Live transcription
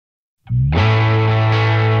Hi,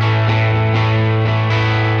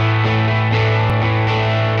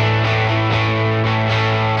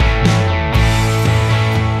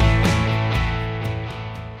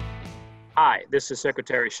 this is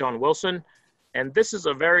Secretary Sean Wilson, and this is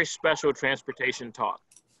a very special transportation talk.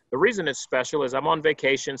 The reason it's special is I'm on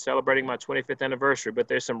vacation celebrating my 25th anniversary, but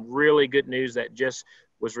there's some really good news that just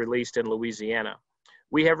was released in Louisiana.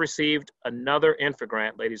 We have received another INFRA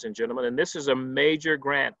grant, ladies and gentlemen, and this is a major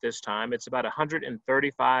grant this time. It's about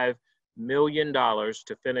 $135 million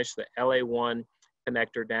to finish the LA1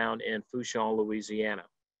 connector down in Fourchon, Louisiana.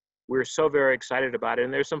 We're so very excited about it.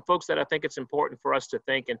 And there's some folks that I think it's important for us to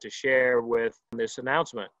think and to share with this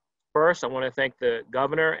announcement. First, I want to thank the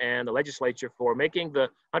governor and the legislature for making the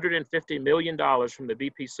 $150 million from the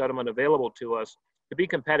BP settlement available to us to be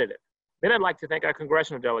competitive. Then I'd like to thank our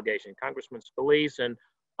congressional delegation, Congressman Scalise and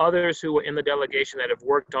others who were in the delegation that have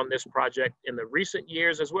worked on this project in the recent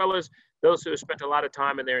years, as well as those who have spent a lot of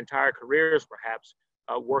time in their entire careers, perhaps,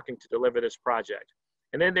 working to deliver this project.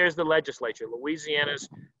 And then there's the legislature, Louisiana's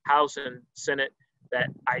House and Senate, that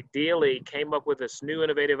ideally came up with this new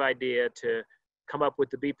innovative idea to come up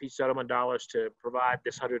with the BP settlement dollars to provide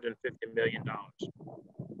this $150 million.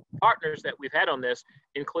 Partners that we've had on this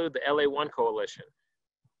include the LA1 Coalition,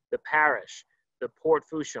 the parish, the Port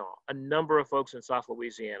Fourchon, a number of folks in South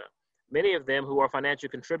Louisiana, many of them who are financial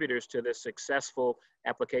contributors to this successful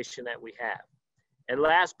application that we have. And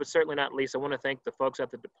last, but certainly not least, I want to thank the folks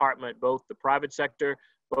at the department, both the private sector,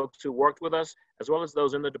 folks who worked with us, as well as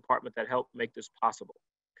those in the department that helped make this possible.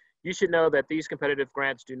 You should know that these competitive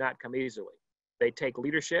grants do not come easily. They take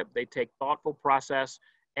leadership, they take thoughtful process,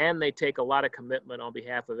 and they take a lot of commitment on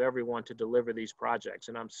behalf of everyone to deliver these projects.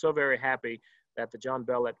 And I'm so very happy that the John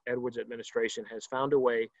Bell Edwards administration has found a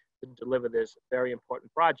way to deliver this very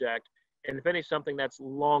important project, and finish something that's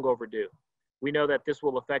long overdue. We know that this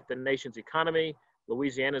will affect the nation's economy,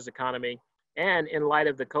 Louisiana's economy, and in light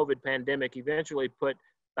of the COVID pandemic, eventually put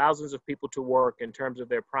thousands of people to work in terms of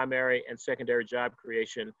their primary and secondary job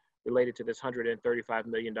creation related to this $135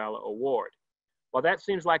 million award. While that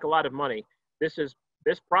seems like a lot of money, this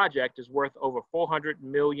project is worth over $400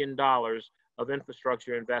 million of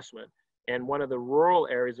infrastructure investment in one of the rural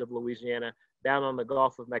areas of Louisiana down on the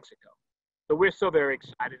Gulf of Mexico. So we're so very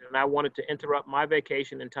excited, and I wanted to interrupt my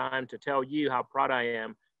vacation in time to tell you how proud I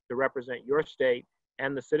am to represent your state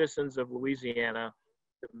and the citizens of Louisiana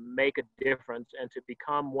to make a difference and to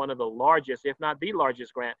become one of the largest, if not the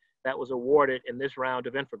largest grant that was awarded in this round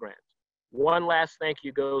of INFRA grants. One last thank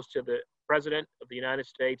you goes to the President of the United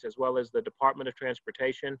States, as well as the Department of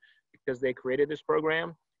Transportation, because they created this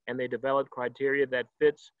program and they developed criteria that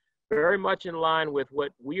fits very much in line with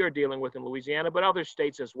what we are dealing with in Louisiana, but other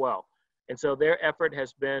states as well. And so their effort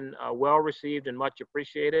has been well received and much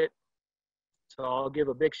appreciated. So I'll give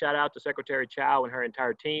a big shout out to Secretary Chow and her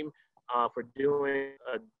entire team for doing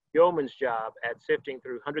a yeoman's job at sifting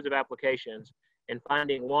through hundreds of applications and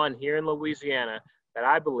finding one here in Louisiana that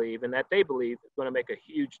I believe and that they believe is going to make a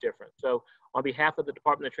huge difference. So on behalf of the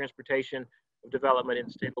Department of Transportation of Development in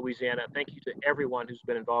the state of Louisiana, thank you to everyone who's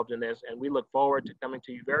been involved in this. And we look forward to coming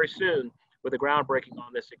to you very soon with a groundbreaking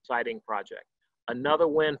on this exciting project. Another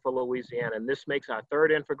win for Louisiana. And this makes our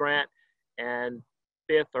third INFRA grant and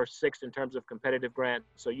fifth or sixth in terms of competitive grants.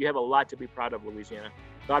 So you have a lot to be proud of, Louisiana.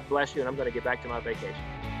 God bless you, and I'm going to get back to my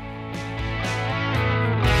vacation.